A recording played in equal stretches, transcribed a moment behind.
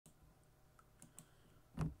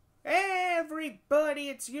everybody,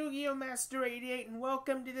 it's Yu-Gi-Oh! Master 88 and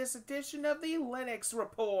welcome to this edition of the Linux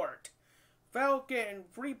Report. Falcon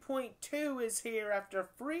 3.2 is here after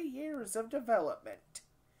 3 years of development.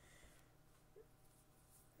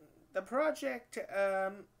 The project,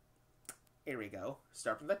 here we go,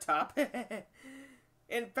 start from the top.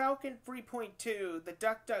 In Falcon 3.2, the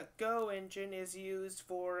DuckDuckGo engine is used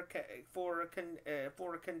for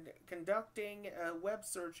conducting web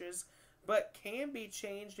searches, but can be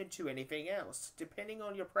changed into anything else, depending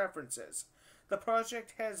on your preferences. The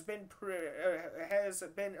project has been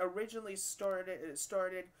originally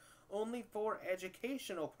started only for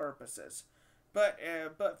educational purposes, but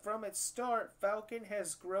from its start, Falcon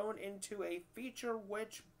has grown into a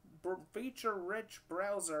feature-rich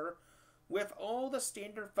browser with all the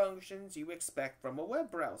standard functions you expect from a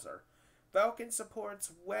web browser. Falcon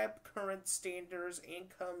supports web current standards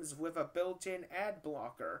and comes with a built-in ad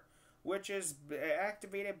blocker, which is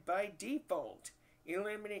activated by default,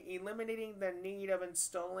 eliminating the need of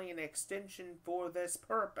installing an extension for this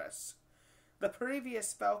purpose. The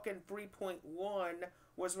previous Falcon 3.1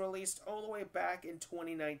 was released all the way back in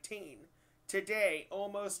 2019. Today,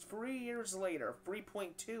 almost 3 years later,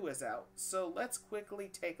 3.2 is out, so let's quickly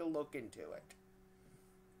take a look into it.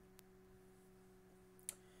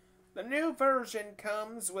 The new version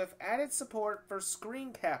comes with added support for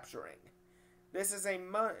screen capturing. This is a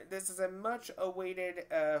much awaited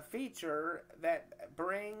feature that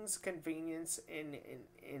brings convenience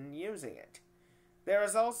in using it. There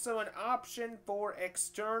is also an option for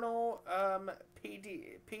external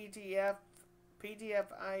PDF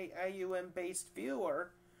IUM based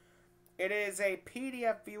viewer. It is a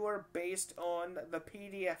PDF viewer based on the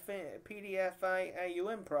PDF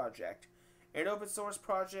IUM project, an open source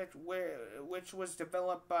project which was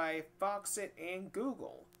developed by Foxit and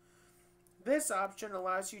Google. This option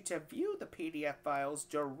allows you to view the PDF files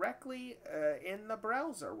directly in the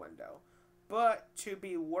browser window, but to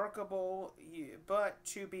be workable, you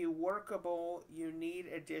need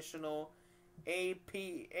additional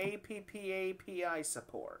API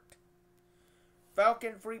support.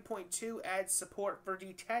 Falcon 3.2 adds support for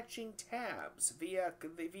detaching tabs via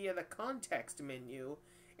the context menu,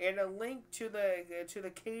 and a link to the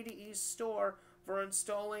KDE store for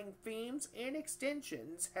installing themes and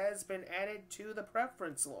extensions has been added to the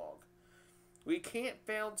preference log. We can't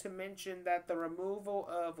fail to mention that the removal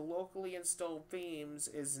of locally installed themes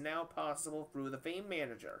is now possible through the theme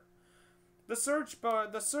manager. The search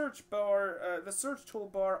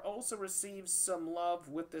toolbar also receives some love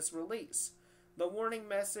with this release. The warning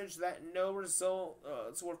message that no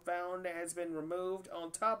results were found has been removed. On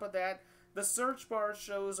top of that, the search bar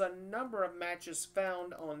shows a number of matches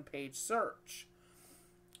found on page search.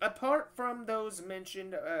 Apart from those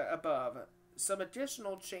mentioned above, some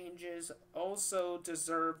additional changes also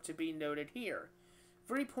deserve to be noted here.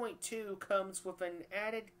 3.2 comes with an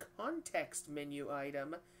added context menu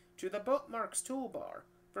item to the bookmarks toolbar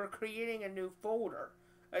for creating a new folder.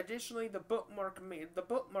 Additionally, the bookmark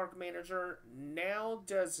manager now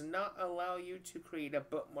does not allow you to create a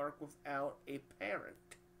bookmark without a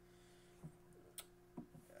parent.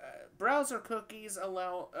 Browser cookies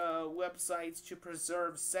allow websites to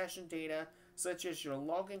preserve session data such as your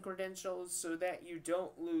login credentials so that you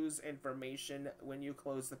don't lose information when you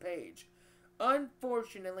close the page.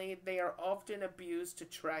 Unfortunately, they are often abused to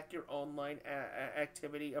track your online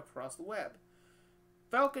activity across the web.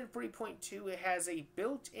 Falcon 3.2 has a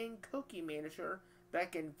built-in cookie manager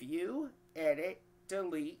that can view, edit,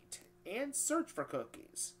 delete, and search for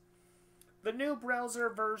cookies. The new browser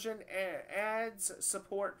version adds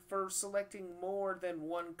support for selecting more than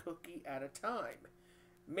one cookie at a time,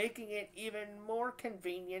 making it even more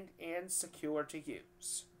convenient and secure to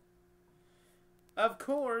use. Of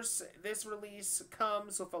course, this release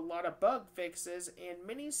comes with a lot of bug fixes and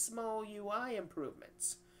many small UI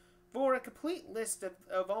improvements. For a complete list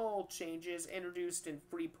of all changes introduced in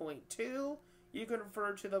 3.2, you can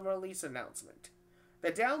refer to the release announcement.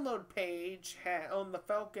 The download page on the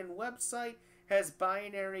Falcon website has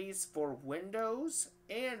binaries for Windows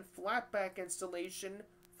and Flatpak installation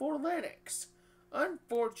for Linux.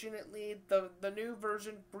 Unfortunately, the new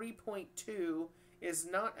version 3.2 is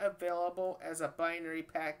not available as a binary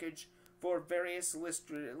package for various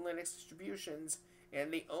Linux distributions,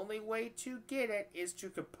 and the only way to get it is to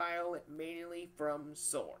compile it manually from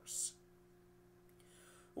source.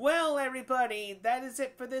 Well, everybody, that is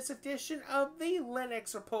it for this edition of the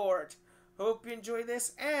Linux Report. Hope you enjoyed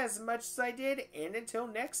this as much as I did, and until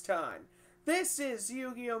next time, this is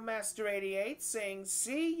Yu-Gi-Oh! Master 88 saying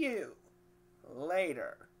see you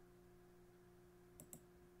later.